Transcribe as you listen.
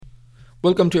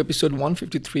Welcome to episode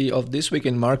 153 of This Week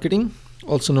in Marketing,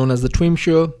 also known as The Twim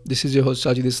Show. This is your host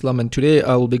Sajid Islam, and today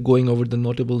I will be going over the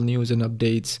notable news and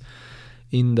updates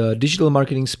in the digital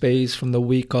marketing space from the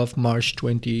week of March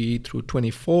 20 through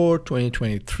 24,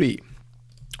 2023.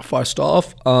 First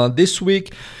off, this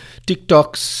week,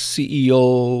 TikTok's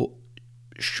CEO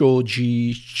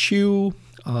Shou-Zi Chew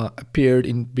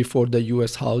appeared before the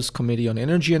U.S. House Committee on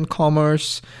Energy and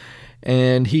Commerce,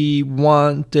 and he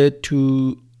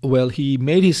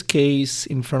made his case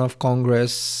in front of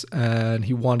Congress, and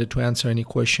he wanted to answer any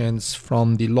questions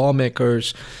from the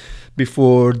lawmakers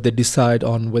before they decide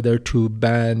on whether to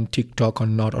ban TikTok or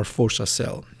not, or force a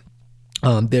sale.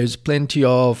 There's plenty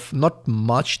of, not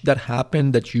much that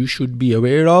happened that you should be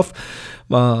aware of,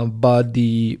 because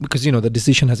the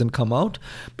decision hasn't come out.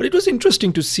 But it was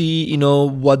interesting to see,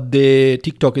 what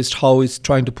how it's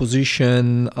trying to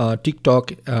position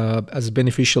TikTok as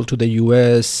beneficial to the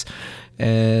US,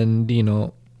 and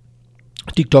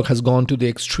TikTok has gone to the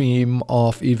extreme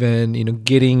of even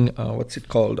getting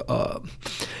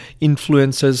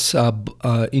influencers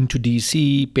into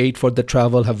DC, paid for the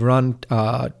travel, have run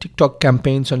TikTok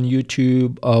campaigns on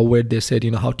YouTube where they said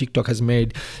how TikTok has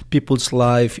made people's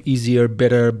life easier,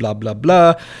 better, blah blah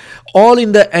blah, all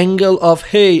in the angle of,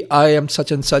 hey, I am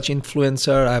such and such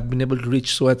influencer, I've been able to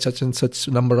reach such and such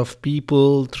number of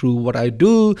people through what I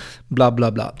do, blah blah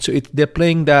blah. So they're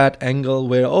playing that angle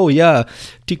where, oh yeah,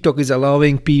 TikTok is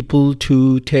allowing people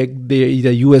to take the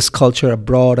US culture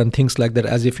abroad and things like that,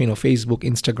 as if Facebook,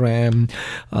 Instagram,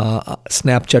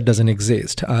 Snapchat doesn't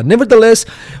exist. Nevertheless,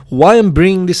 why I'm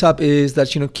bringing this up is that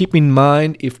keep in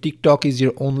mind, if TikTok is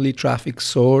your only traffic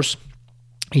source,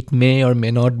 it may or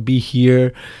may not be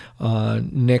here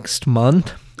next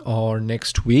month or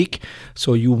next week.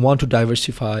 So you want to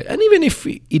diversify, and even if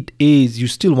it is, you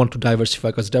still want to diversify,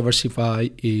 because diversify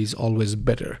is always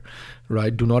better,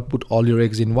 right? Do not put all your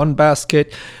eggs in one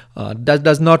basket. That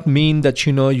does not mean that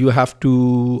you have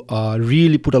to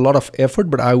really put a lot of effort,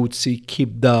 but I would say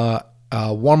keep the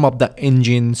warm up the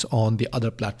engines on the other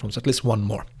platforms, at least one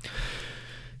more.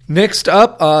 Next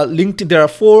up, LinkedIn. There are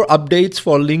 4 updates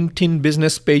for LinkedIn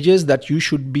business pages that you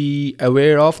should be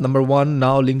aware of. Number 1,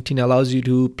 now LinkedIn allows you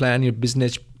to plan your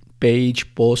business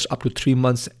page post up to 3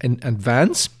 months in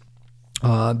advance.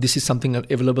 This is something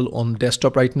available on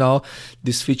desktop right now.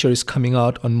 This feature is coming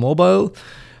out on mobile.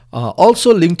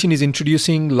 Also, LinkedIn is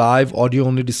introducing live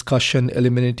audio-only discussion,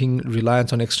 eliminating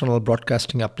reliance on external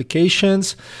broadcasting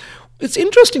applications. It's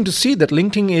interesting to see that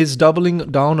LinkedIn is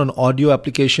doubling down on audio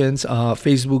applications.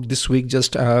 Facebook this week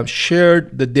just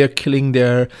shared that they're killing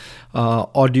their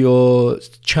audio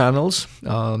channels.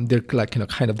 They're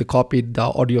they copied the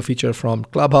audio feature from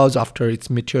Clubhouse after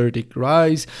its meteoric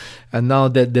rise, and now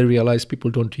that they realize people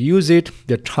don't use it,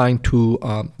 they're trying to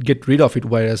get rid of it,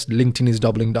 whereas LinkedIn is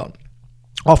doubling down.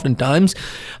 Oftentimes,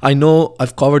 I know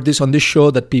I've covered this on this show,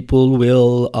 that people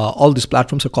will, all these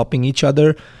platforms are copying each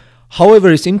other.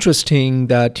 However, it's interesting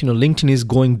that LinkedIn is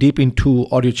going deep into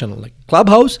audio channel, like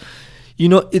Clubhouse.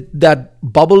 That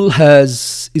bubble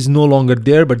is no longer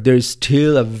there, but there is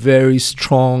still a very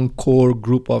strong core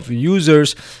group of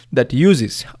users that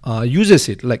uses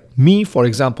it. Like me, for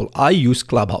example, I use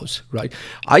Clubhouse, right?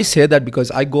 I say that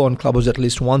because I go on Clubhouse at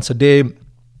least once a day,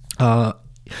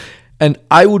 and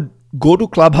I would go to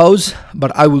Clubhouse,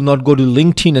 but I will not go to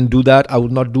LinkedIn and do that. I will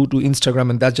not do to Instagram,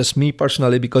 and that's just me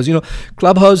personally, because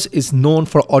Clubhouse is known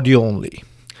for audio only.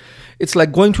 It's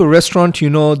like going to a restaurant,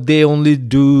 they only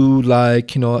do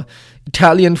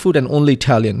Italian food and only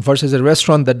Italian, versus a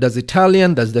restaurant that does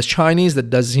Italian, that does Chinese, that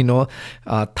does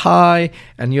Thai,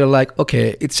 and you're like,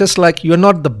 okay, it's just like you're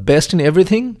not the best in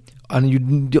everything,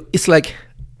 and it's like,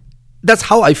 that's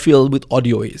how I feel with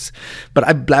audio is. But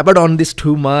I blabbered on this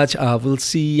too much. We'll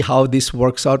see how this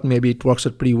works out. Maybe it works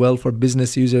out pretty well for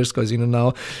business users, because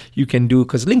now you can do,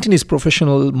 because LinkedIn is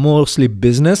professional, mostly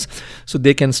business, so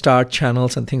they can start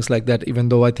channels and things like that, even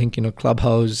though I think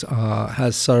Clubhouse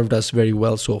has served us very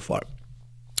well so far.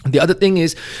 The other thing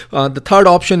is, the third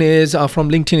option is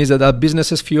from LinkedIn is that the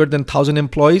businesses fewer than 1,000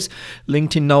 employees.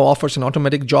 LinkedIn now offers an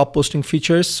automatic job posting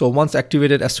features. So once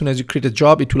activated, as soon as you create a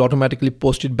job, it will automatically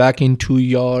post it back into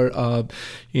your,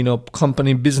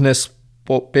 company business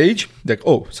page. Like,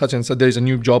 oh, such and such, there is a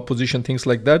new job position, things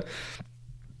like that.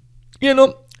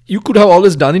 You could have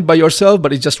always done it by yourself,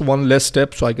 but it's just one less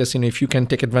step. So I guess, if you can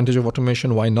take advantage of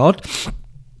automation, why not?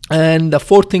 And the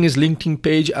fourth thing is LinkedIn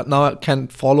page now can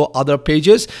follow other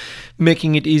pages,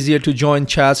 making it easier to join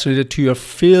chats related to your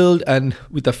field and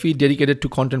with a feed dedicated to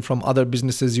content from other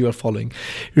businesses you are following.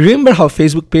 Remember how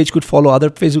Facebook page could follow other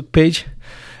Facebook page?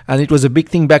 And it was a big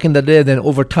thing back in the day. Then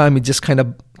over time, it just kind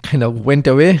of kind of went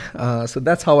away. So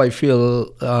that's how I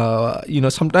feel.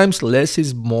 Sometimes less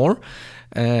is more,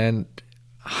 and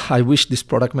I wish these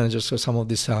product managers or some of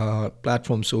these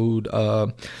platforms would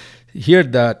hear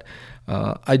that.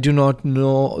 I do not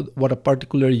know what a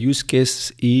particular use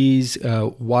case is,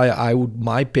 why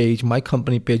my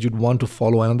company page would want to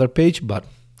follow another page, but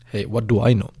hey, what do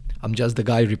I know? I'm just the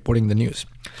guy reporting the news.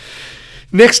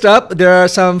 Next up, there are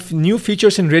some new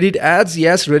features in Reddit ads.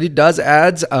 Yes, Reddit does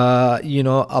ads, a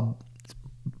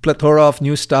plethora of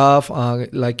new stuff,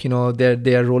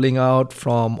 they're rolling out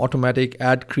from automatic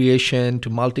ad creation to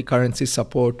multi-currency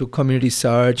support to community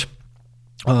search,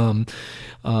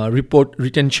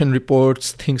 retention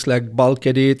reports, things like bulk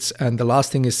edits, and the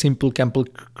last thing is simple campaign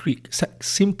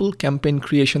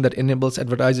creation that enables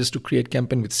advertisers to create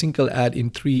campaign with single ad in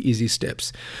 3 easy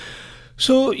steps.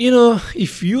 So,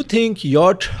 if you think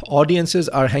your audiences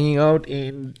are hanging out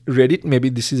in Reddit, maybe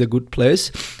this is a good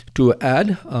place to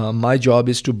add. My job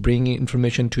is to bring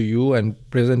information to you and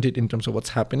present it in terms of what's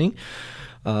happening.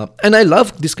 And I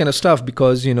love this kind of stuff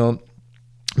because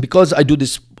I do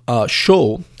this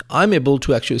show, I'm able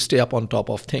to actually stay up on top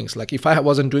of things. Like if I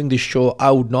wasn't doing this show,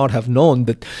 I would not have known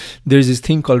that there's this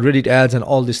thing called Reddit ads and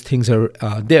all these things are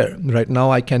there. Right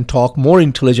now I can talk more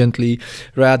intelligently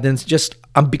rather than just,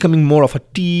 I'm becoming more of a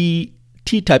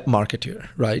T-type marketeer,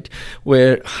 right?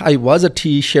 Where I was a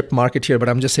T-shaped marketeer, but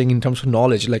I'm just saying in terms of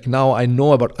knowledge, like now I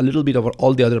know about a little bit about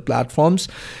all the other platforms,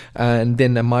 and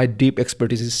then my deep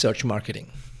expertise is search marketing.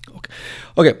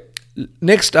 Okay.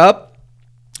 Next up,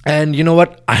 and you know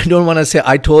what? I don't want to say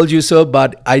I told you so,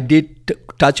 but I did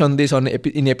touch on this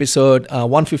in episode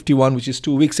 151, which is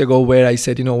 2 weeks ago, where I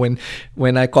said,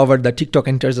 when I covered that TikTok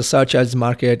enters the search ads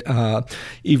market,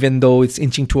 even though it's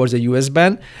inching towards a US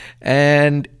ban.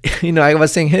 And, I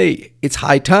was saying, hey, it's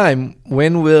high time.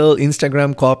 When will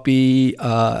Instagram copy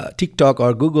TikTok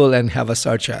or Google and have a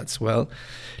search ads? Well,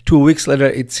 2 weeks later,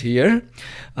 it's here.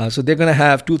 So they're going to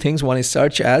have 2 things. One is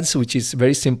search ads, which is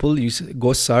very simple. You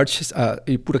go search,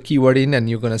 you put a keyword in, and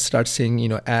you're going to start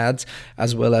seeing, ads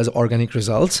as well as organic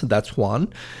results. That's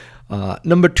one.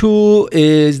 Number 2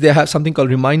 is they have something called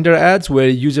reminder ads, where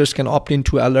users can opt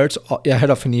into alerts ahead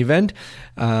of an event.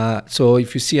 So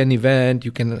if you see an event,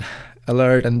 you can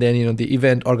alert, and then the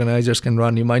event organizers can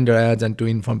run reminder ads and to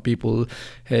inform people,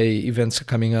 hey, events are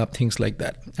coming up, things like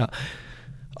that.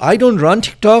 I don't run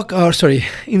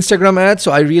Instagram ads,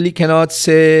 so I really cannot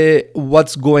say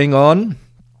what's going on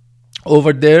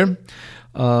over there.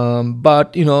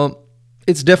 But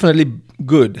it's definitely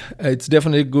good. It's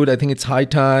definitely good. I think it's high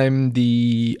time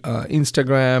the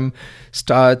Instagram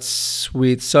starts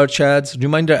with search ads.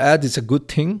 Reminder ads is a good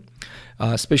thing.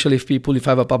 Especially if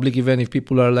I have a public event, if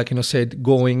people are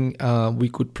going, we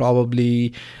could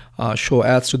probably show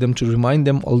ads to them to remind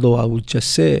them. Although I would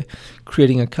just say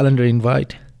creating a calendar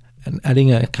invite and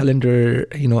adding a calendar,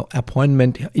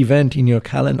 appointment event in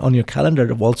on your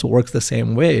calendar also works the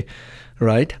same way,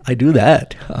 right? I do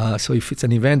that. So if it's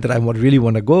an event that I really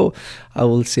want to go, I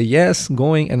will say yes,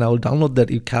 going, and I will download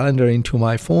that calendar into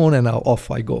my phone, and off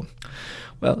I go.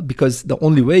 Well, because the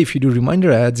only way if you do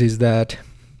reminder ads is that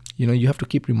you have to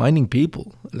keep reminding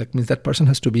people. That means that person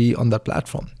has to be on that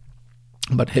platform.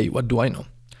 But hey, what do I know?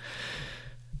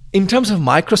 In terms of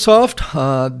Microsoft,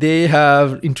 they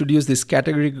have introduced this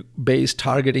category-based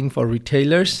targeting for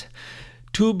retailers.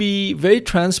 To be very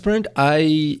transparent,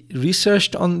 I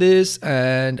researched on this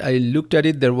and I looked at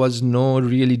it. There was no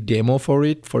really demo for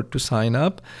it to sign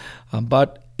up,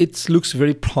 but it looks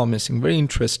very promising, very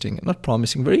interesting. Not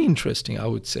promising, very interesting, I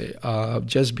would say.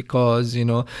 Just because,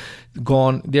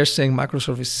 they're saying,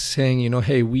 Microsoft is saying,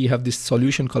 hey, we have this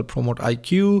solution called Promote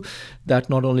IQ that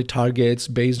not only targets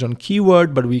based on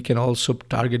keyword, but we can also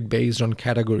target based on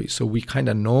category. So we kind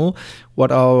of know what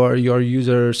your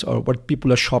users or what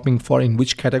people are shopping for in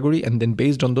which category. And then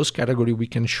based on those category, we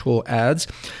can show ads.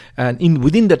 And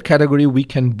within that category, we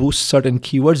can boost certain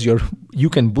keywords. You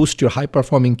can boost your high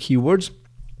performing keywords.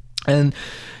 And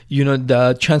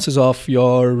the chances of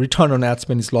your return on ad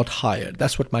spend is a lot higher.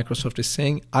 That's what Microsoft is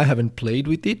saying. I haven't played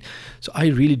with it, so I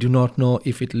really do not know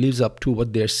if it lives up to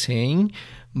what they're saying.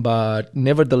 But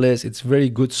nevertheless, it's very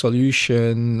good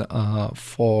solution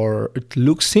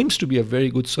seems to be a very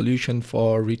good solution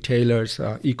for retailers,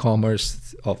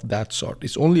 e-commerce of that sort.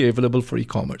 It's only available for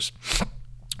e-commerce.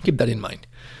 Keep that in mind.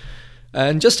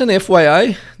 And just an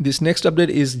FYI, this next update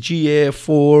is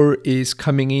GA4 is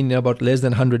coming in about less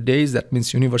than 100 days. That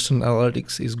means Universal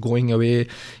Analytics is going away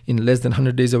in less than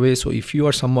 100 days away. So if you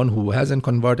are someone who hasn't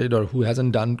converted or who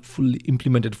hasn't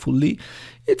implemented fully,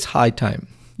 it's high time.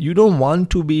 You don't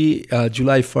want to be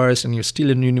July 1st and you're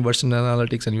still in universal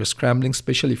analytics and you're scrambling,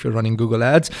 especially if you're running Google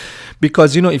ads.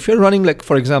 Because, if you're running, like,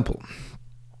 for example,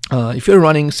 if you're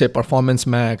running, say, Performance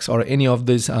Max or any of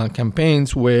these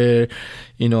campaigns where,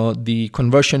 the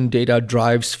conversion data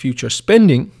drives future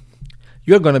spending,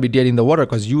 you're going to be dead in the water,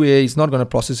 because UA is not going to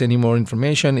process any more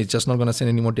information. It's just not going to send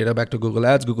any more data back to Google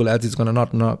Ads. Google Ads is going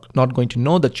to not going to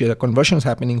know that your conversion is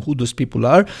happening, who those people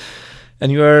are,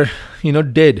 and you are,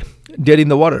 dead in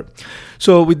the water.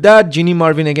 So with that, Jeannie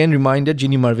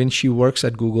Marvin, she works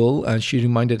at Google, and she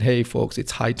reminded, hey folks,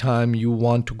 it's high time you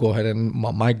want to go ahead and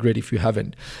migrate if you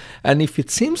haven't. And if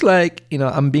it seems like,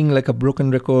 I'm being like a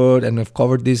broken record and I've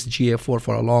covered this GA4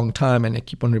 for a long time and I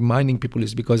keep on reminding people,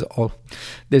 is because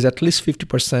there's at least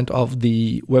 50% of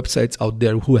the websites out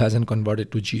there who hasn't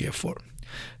converted to GA4.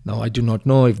 Now, I do not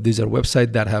know if these are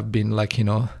websites that have been like,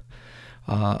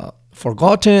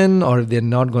 forgotten, or they're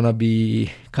not going to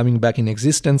be coming back in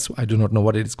existence. I do not know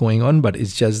what is going on, but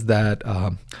it's just that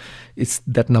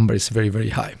that number is very, very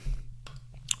high.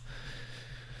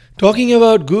 Talking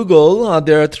about Google,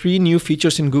 there are 3 new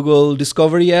features in Google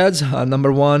Discovery Ads.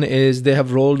 Number 1 is they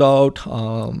have rolled out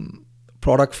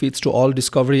product feeds to all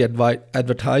Discovery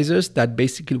advertisers. That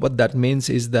basically what that means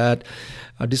is that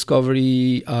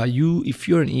Discovery, if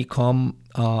you're an e-commerce,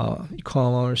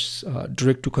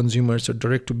 direct to consumers or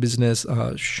direct to business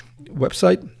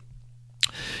website,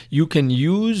 you can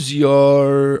use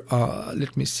your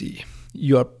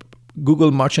your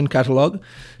Google Merchant Catalog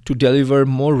to deliver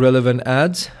more relevant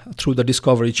ads through the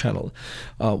Discovery channel,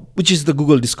 which is the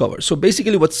Google Discover. So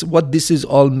basically what this is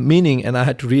all meaning, and I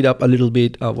had to read up a little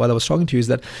bit while I was talking to you, is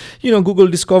that, Google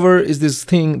Discover is this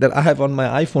thing that I have on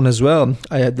my iPhone as well.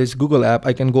 I had this Google app.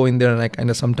 I can go in there and I kind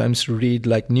of sometimes read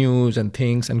like news and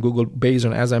things, and Google, based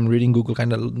on as I'm reading, Google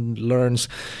kind of learns,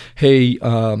 hey,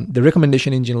 the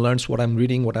recommendation engine learns what I'm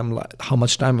reading, how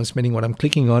much time I'm spending, what I'm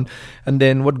clicking on. And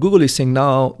then what Google is saying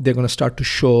now, they're going to start to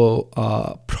show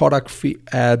product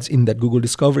ads in that Google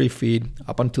Discovery feed.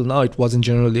 Up until now, it wasn't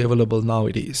generally available. Now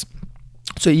it is.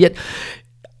 So yet,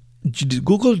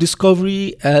 Google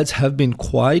Discovery ads have been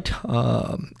quite,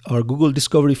 or Google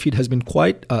Discovery feed has been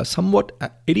quite somewhat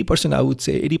 80%, I would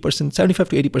say 80%, 75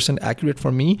 to 80% accurate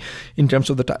for me in terms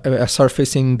of the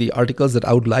surfacing the articles that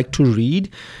I would like to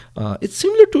read. It's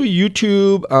similar to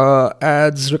YouTube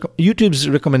ads, YouTube's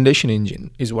recommendation engine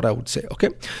is what I would say. Okay,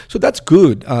 so that's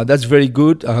good. That's very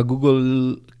good.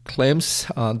 Google claims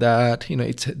that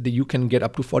you can get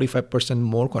up to 45%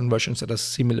 more conversions at a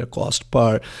similar cost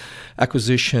per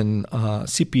acquisition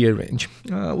CPA range,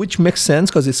 which makes sense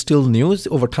because it's still new.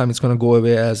 Over time, it's going to go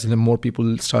away as more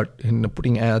people start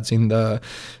putting ads in the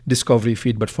Discovery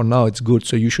feed. But for now, it's good.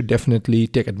 So you should definitely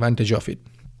take advantage of it.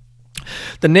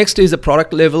 The next is the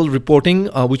product level reporting,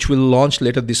 which will launch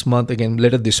later this month.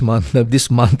 This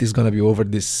month is going to be over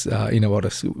this in about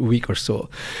a week or so,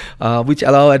 which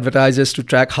allow advertisers to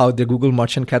track how their Google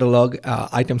Merchant Catalog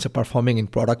items are performing in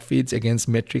product feeds against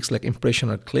metrics like impression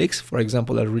or clicks. For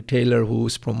example, a retailer who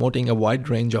is promoting a wide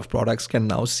range of products can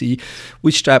now see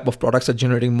which type of products are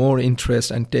generating more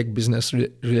interest and take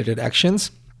business-related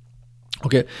actions.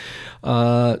 Okay,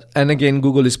 and again,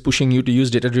 Google is pushing you to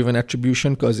use data-driven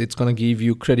attribution because it's going to give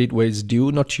you credit where it's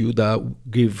due, not you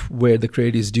give where the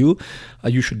credit is due.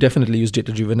 You should definitely use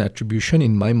data-driven attribution,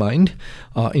 in my mind,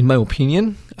 in my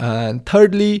opinion. And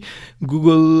thirdly,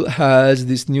 Google has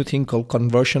this new thing called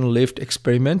Conversion Lift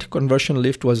experiment. Conversion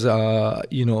Lift was,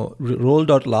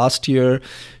 rolled out last year.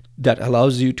 That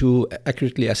allows you to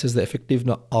accurately assess the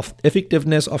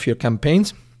effectiveness of your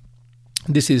campaigns.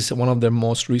 This is one of their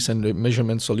most recent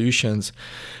measurement solutions.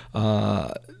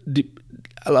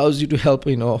 Allows you to help,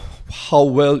 how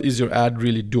well is your ad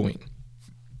really doing.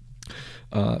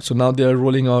 So now they're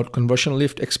rolling out Conversion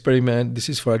Lift experiment. This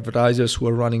is for advertisers who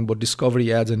are running both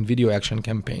discovery ads and video action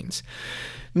campaigns.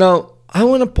 Now, I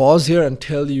want to pause here and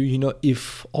tell you,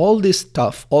 if all this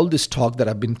talk that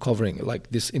I've been covering, like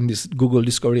this in this Google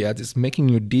Discovery Ads, is making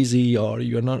you dizzy, or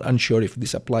you're not unsure if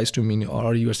this applies to me,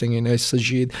 or you're saying,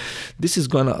 Sajid, this is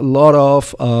a lot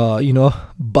of,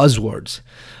 buzzwords.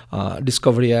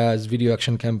 Discovery ads, video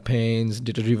action campaigns,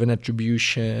 data-driven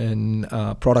attribution,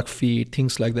 product feed,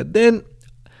 things like that.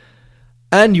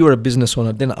 And you're a business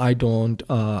owner, then I don't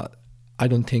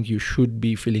think you should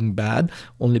be feeling bad,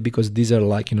 only because these are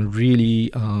really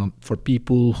for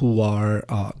people who are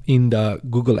in the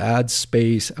Google Ads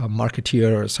space, a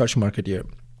marketeer or a search marketeer.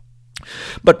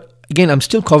 But again, I'm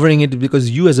still covering it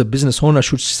because you as a business owner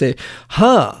should say,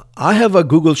 I have a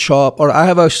Google shop, or I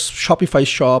have a Shopify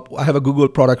shop, I have a Google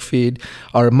product feed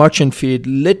or a merchant feed.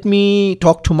 Let me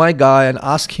talk to my guy and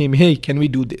ask him, hey, can we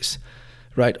do this?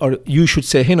 right? Or you should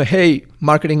say, hey,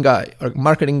 marketing guy or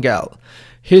marketing gal,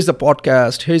 here's the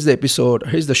podcast, here's the episode,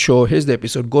 here's the show, here's the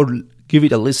episode. Go give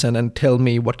it a listen and tell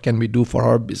me what can we do for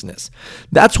our business.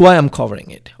 That's why I'm covering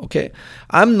it, okay?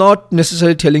 I'm not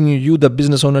necessarily telling you the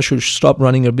business owner should stop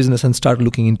running your business and start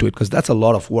looking into it, because that's a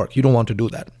lot of work. You don't want to do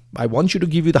that. I want you to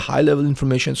give you the high level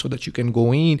information so that you can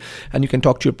go in and you can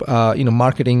talk to your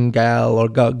marketing gal or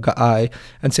guy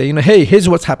and say, hey, here's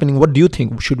what's happening. What do you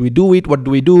think? Should we do it? What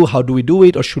do we do? How do we do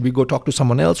it? Or should we go talk to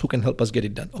someone else who can help us get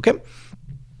it done? Okay.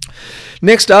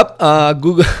 Next up,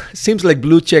 Google seems like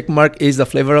blue check mark is the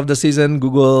flavor of the season.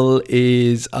 Google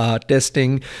is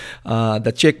testing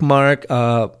the check mark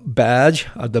badge,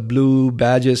 the blue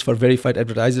badges for verified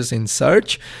advertisers in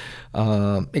search.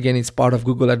 Again, it's part of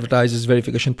Google Advertisers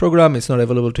verification program. It's not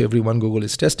available to everyone. Google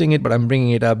is testing it, but I'm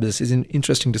bringing it up. This is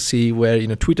interesting to see where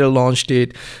Twitter launched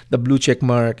it, the blue check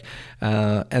mark,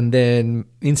 and then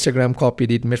Instagram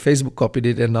copied it, Facebook copied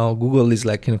it, and now Google is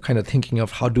like kind of thinking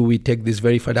of how do we take these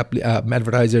verified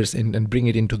advertisers and bring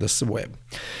it into the web.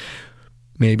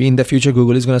 Maybe in the future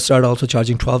Google is going to start also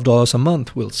charging $12 a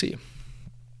month. We'll see.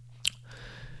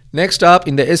 Next up,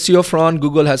 in the SEO front,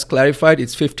 Google has clarified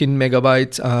its 15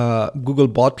 megabytes Google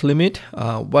bot limit.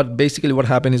 What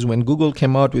happened is when Google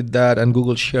came out with that and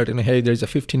Google shared, hey, there's a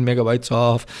 15 megabytes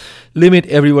of limit,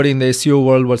 everybody in the SEO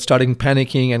world was starting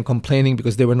panicking and complaining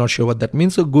because they were not sure what that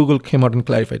means. So Google came out and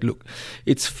clarified, look,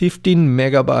 it's 15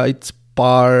 megabytes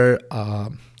per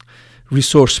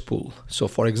resource pool. So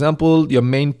for example, your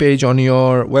main page on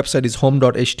your website is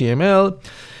home.html.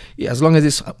 As long as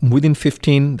it's within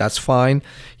 15, that's fine.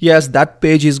 Yes, that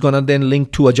page is gonna then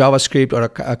link to a JavaScript or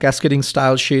a cascading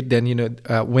style sheet. Then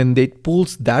when they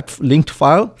pulls that linked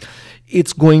file,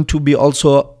 it's going to be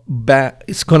also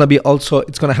it's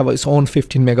gonna have its own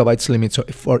 15 megabytes limit. So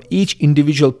for each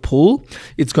individual pull,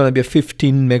 it's gonna be a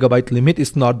 15 megabyte limit.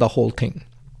 It's not the whole thing.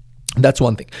 That's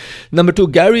one thing. Number two,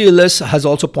 Gary Ellis has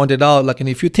also pointed out, and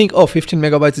if you think, 15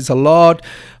 megabytes is a lot,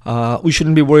 we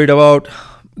shouldn't be worried about.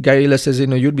 Gary Ellis says,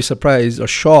 you'd be surprised or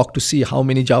shocked to see how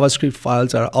many JavaScript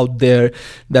files are out there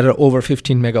that are over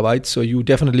 15 megabytes. So you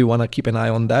definitely want to keep an eye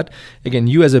on that. Again,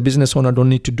 you as a business owner don't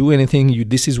need to do anything.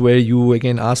 This is where you,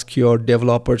 again, ask your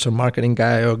developers or marketing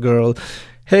guy or girl,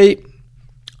 hey,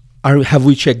 have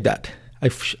we checked that?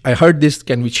 I heard this,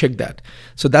 can we check that?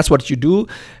 So that's what you do.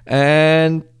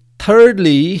 And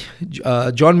thirdly,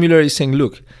 John Mueller is saying,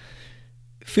 look,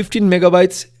 15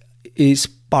 megabytes is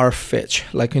per fetch.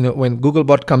 When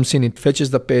Googlebot comes in, it fetches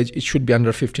the page, it should be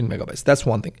under 15 megabytes. That's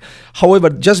one thing. However,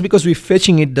 just because we're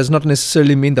fetching it does not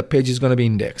necessarily mean the page is going to be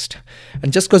indexed.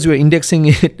 And just because we're indexing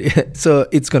it, so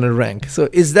it's going to rank. So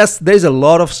there's a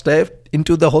lot of stuff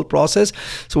into the whole process.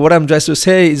 So what I'm trying to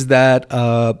say is that,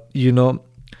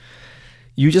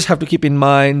 you just have to keep in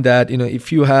mind that, if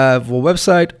you have a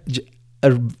website,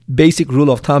 a basic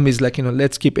rule of thumb is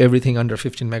let's keep everything under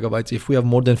 15 megabytes. If we have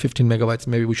more than 15 megabytes,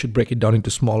 maybe we should break it down into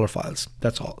smaller files.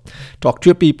 That's all. Talk to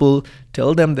your people,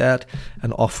 tell them that,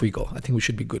 and off we go. I think we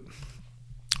should be good.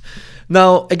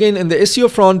 Now, again, in the SEO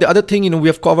front, the other thing, we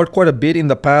have covered quite a bit in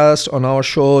the past on our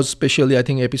shows, especially I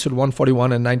think episode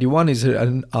 141 and 91 is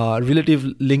relative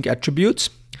link attributes.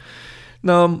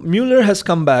 Now, John Mueller has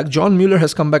come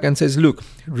back and says, look,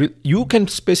 you can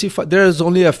specify, there is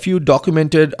only a few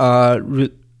documented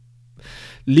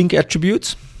link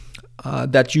attributes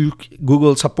that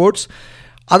Google supports.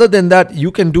 Other than that,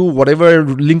 you can do whatever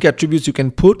link attributes you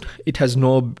can put. It has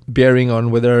no bearing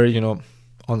on whether,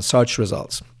 on search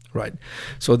results, right?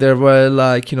 So there were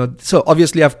so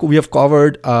obviously we have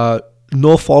covered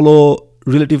no follow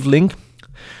relative link.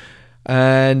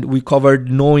 And we covered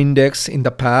no index in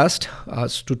the past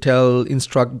to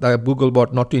instruct the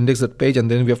Googlebot not to index that page. And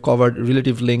then we have covered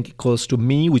relative link equals to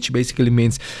me, which basically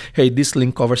means, hey, this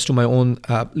link covers to my own,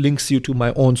 links you to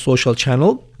my own social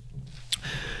channel.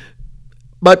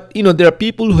 But, there are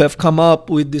people who have come up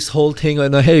with this whole thing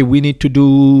and hey, we need to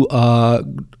do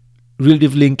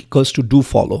relative link equals to do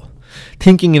follow.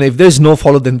 Thinking, if there's no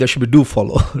follow, then there should be do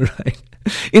follow, right?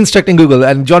 Instructing Google.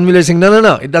 And John Mueller is saying,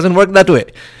 no, it doesn't work that way.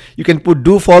 You can put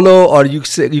do follow, or you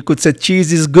could say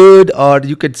cheese is good, or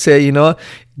you could say,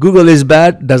 Google is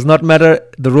bad, does not matter.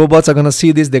 The robots are going to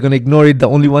see this, they're going to ignore it. The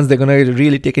only ones they're going to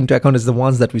really take into account is the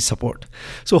ones that we support.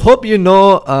 So hope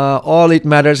all it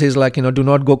matters is do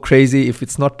not go crazy. If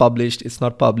it's not published, it's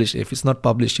not published. If it's not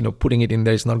published, putting it in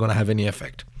there is not going to have any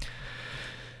effect.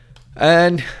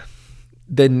 And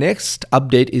the next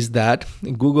update is that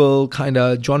Google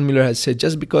John Mueller has said,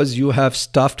 just because you have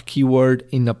stuffed keyword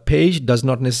in a page does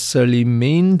not necessarily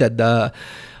mean that the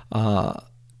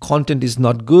content is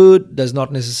not good does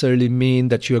not necessarily mean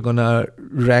that you're going to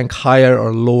rank higher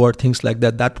or lower, things like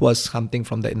that. That was something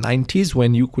from the 90s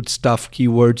when you could stuff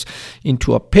keywords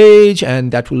into a page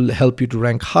and that will help you to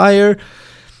rank higher.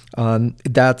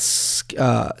 That's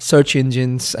search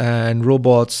engines and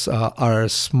robots are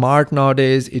smart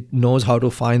nowadays. It knows how to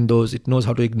find those. It knows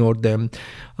how to ignore them.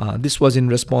 This was in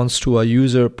response to a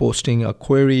user posting a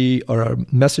query or a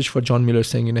message for John Mueller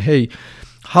saying, hey,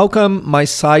 how come my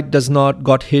site does not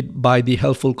got hit by the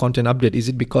helpful content update? Is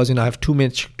it because I have too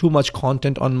much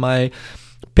content on my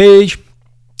page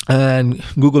and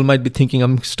Google might be thinking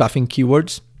I'm stuffing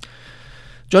keywords?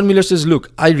 John Mueller says,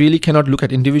 look, I really cannot look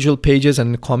at individual pages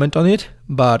and comment on it,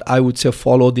 but I would say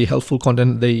follow the helpful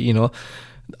content,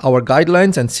 our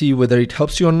guidelines, and see whether it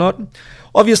helps you or not.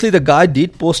 Obviously, the guy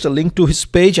did post a link to his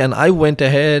page, and I went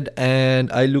ahead and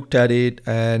I looked at it,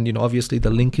 and obviously the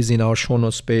link is in our show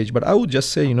notes page. But I would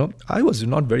just say, I was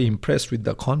not very impressed with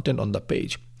the content on the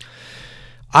page.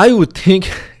 I would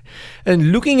think,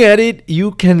 and looking at it,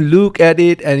 you can look at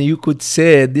it and you could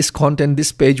say this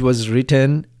page was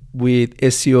written with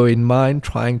SEO in mind,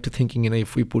 trying to thinking,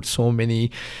 if we put so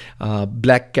many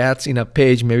black cats in a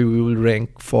page, maybe we will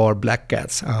rank for black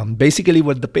cats. Basically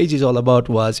what the page is all about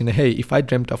was, hey, if I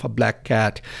dreamt of a black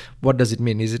cat, what does it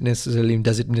mean? Does it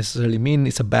necessarily mean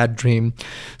it's a bad dream?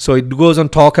 So it goes on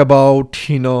talk about,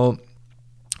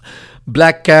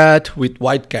 black cat with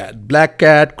white cat, black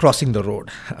cat crossing the road,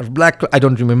 I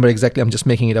don't remember exactly, I'm just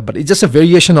making it up, but it's just a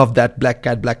variation of that black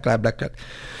cat, black cat, black cat.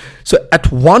 So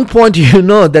at one point,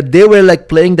 that they were like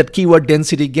playing that keyword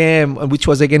density game, which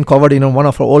was again covered in one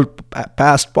of our old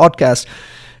past podcasts.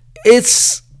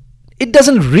 It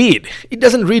doesn't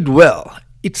read well.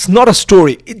 It's not a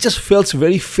story. It just feels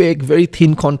very fake, very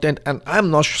thin content. And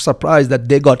I'm not surprised that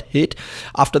they got hit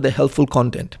after the helpful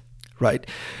content, right?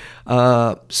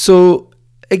 So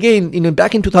again,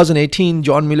 back in 2018,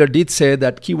 John Mueller did say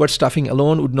that keyword stuffing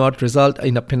alone would not result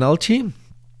in a penalty.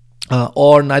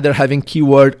 Or neither having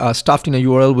keyword stuffed in a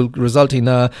URL will result in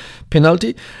a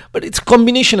penalty, but it's a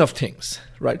combination of things,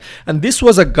 right? And this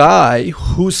was a guy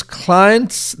whose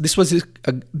clients, this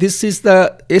is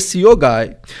the SEO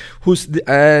guy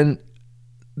and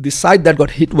the site that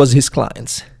got hit was his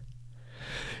clients.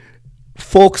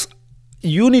 Folks,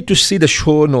 you need to see the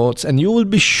show notes and you will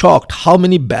be shocked how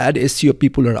many bad SEO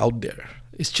people are out there.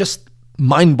 It's just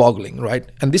mind-boggling,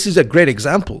 right? And this is a great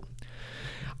example.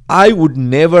 I would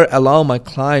never allow my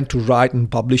client to write and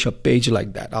publish a page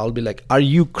like that. I'll be like, are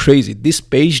you crazy? This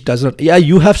page doesn't,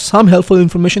 you have some helpful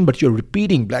information, but you're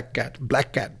repeating black cat,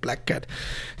 black cat, black cat.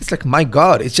 It's like, my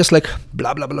God, it's just like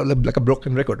blah, blah, blah, blah, like a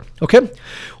broken record. Okay.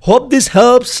 Hope this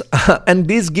helps. And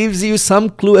this gives you some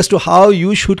clue as to how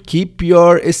you should keep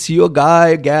your SEO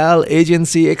guy, gal,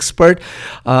 agency, expert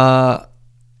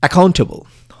accountable.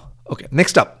 Okay.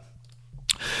 Next up.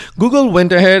 Google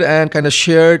went ahead and kind of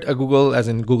shared, Google, as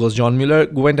in Google's John Mueller,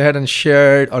 went ahead and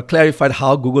shared or clarified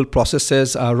how Google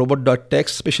processes Robot.txt,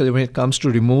 especially when it comes to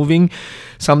removing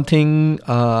something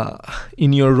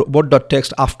in your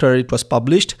Robot.txt after it was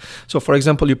published. So for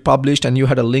example, you published and you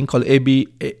had a link called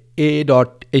a.html,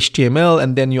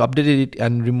 and then you updated it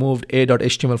and removed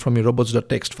a.html from your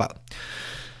robots.txt file.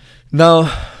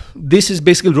 Now, this is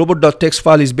basically robot.txt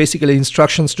file is basically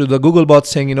instructions to the Google bot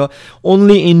saying,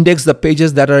 only index the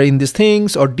pages that are in these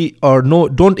things, or no,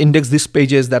 don't index these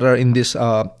pages that are in this,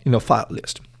 file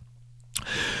list.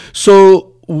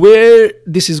 So where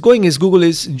this is going is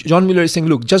John Mueller is saying,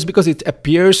 look, just because it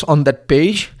appears on that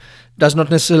page does not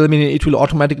necessarily mean it will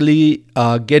automatically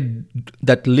get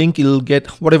that link. It'll get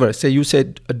whatever. Say you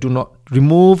said, do not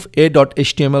remove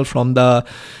a.html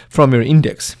from your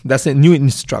index. That's a new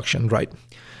instruction, right?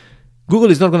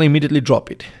 Google is not going to immediately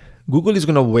drop it. Google is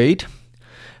going to wait,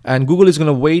 and Google is going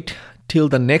to wait till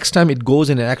the next time it goes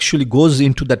and it actually goes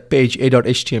into that page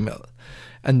a.html,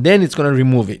 and then it's going to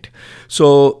remove it.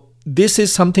 So this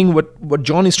is something what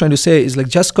John is trying to say is like,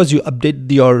 just because you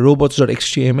update your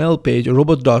robots.html page or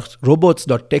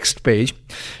robots.txt page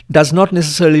does not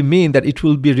necessarily mean that it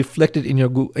will be reflected in your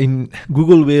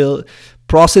Google will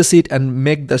process it and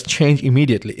make the change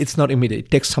immediately. It's not immediate.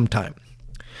 It takes some time.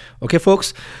 Okay,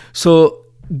 folks. So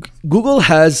Google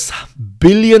has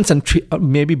billions and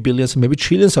maybe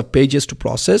trillions of pages to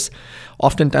process.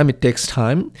 Oftentimes it takes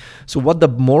time. So what the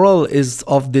moral is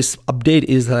of this update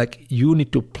is like, you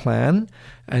need to plan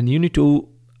and you need to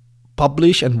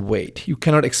publish and wait. You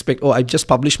cannot expect, I just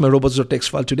published my robots.txt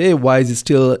file today. Why is it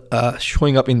still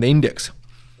showing up in the index?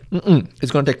 It's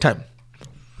going to take time.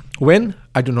 When?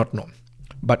 I do not know,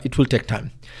 but it will take time.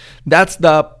 That's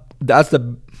the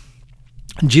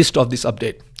gist of this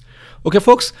update. Okay,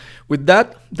 folks, with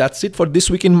that, that's it for this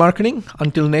week in marketing.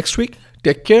 Until next week,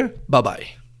 Take care.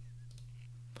 Bye-bye.